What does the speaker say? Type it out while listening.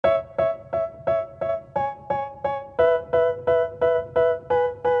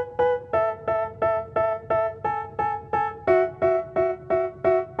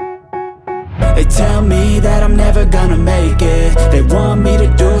tell me that I'm never gonna make it. They want me to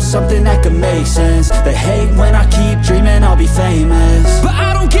do something that could make sense. They hate when I keep dreaming I'll be famous, but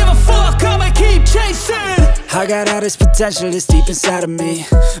I don't give a fuck, I'ma keep chasing. I got all this potential that's deep inside of me,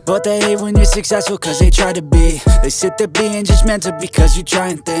 but they hate when you're successful cause they try to be. They sit there being judgmental because you're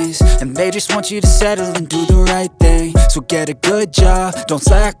trying things, and they just want you to settle and do the right thing. So get a good job, don't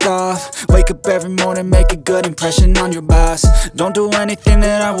slack off. Wake up every morning, make a good impression on your boss. Don't do anything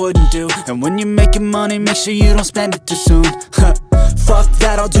that I wouldn't do, and when you're making money, make sure you don't spend it too soon. Fuck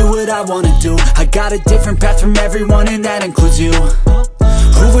that, I'll do what I wanna do. I got a different path from everyone, and that includes you.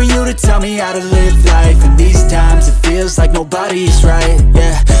 Who are you to tell me how to live life? In these times it feels like nobody's right,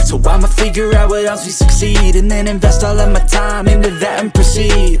 yeah. So I'ma figure out what else we succeed, and then invest all of my time into that and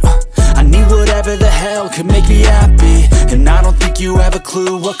proceed. I need whatever the hell could make me happy, and I don't think you have a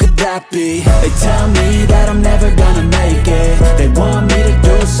clue what could that be. They tell me that I'm never gonna make it. They want me to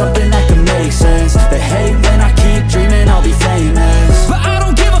do something that can make sense. They hate when I keep dreaming I'll be famous, but I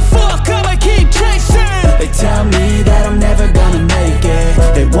don't give a fuck, I'ma keep chasing. They tell me that I'm never gonna make it.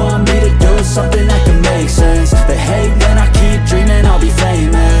 They want me to do something that can make sense. They hate when I keep dreaming I'll be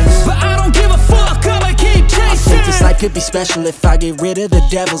famous, but I don't give a fuck, I'ma keep chasing. I think this life could be special if I get rid of the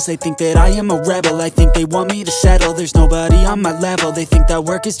devils. They think that I am a rebel, I think they want me to settle. There's nobody on my level. They think that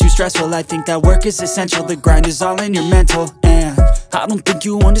work is too stressful, I think that work is essential. The grind is all in your mental, and I don't think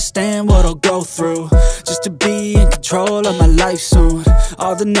you understand what I'll go through just to be in control of my life soon.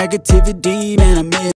 All the negativity, man, I'm in